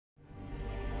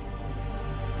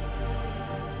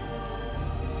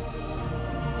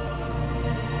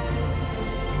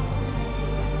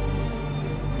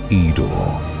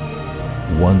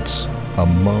Eador, once a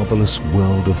marvelous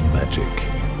world of magic,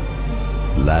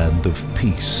 land of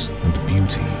peace and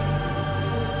beauty.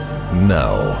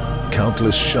 Now,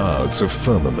 countless shards of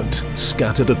firmament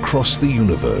scattered across the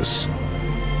universe,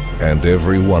 and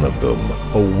every one of them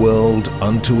a world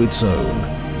unto its own,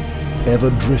 ever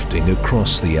drifting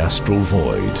across the astral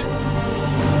void.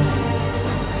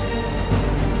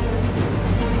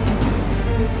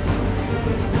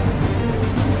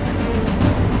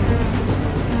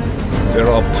 There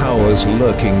are powers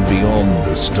lurking beyond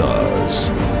the stars.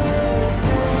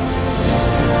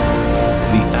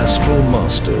 The astral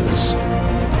masters,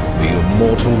 the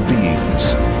immortal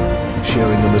beings,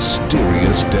 sharing a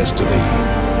mysterious destiny.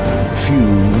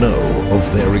 Few know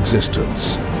of their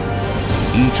existence.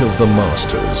 Each of the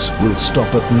masters will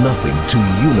stop at nothing to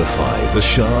unify the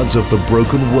shards of the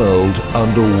broken world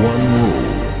under one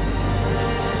rule.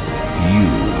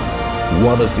 You,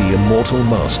 one of the immortal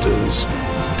masters,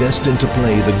 destined to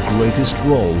play the greatest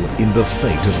role in the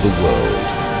fate of the world.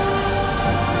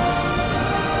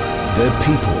 Their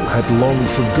people had long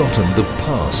forgotten the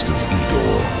past of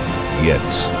Eador,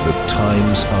 yet the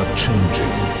times are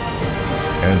changing,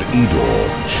 and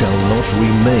Eador shall not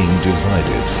remain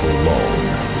divided for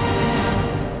long.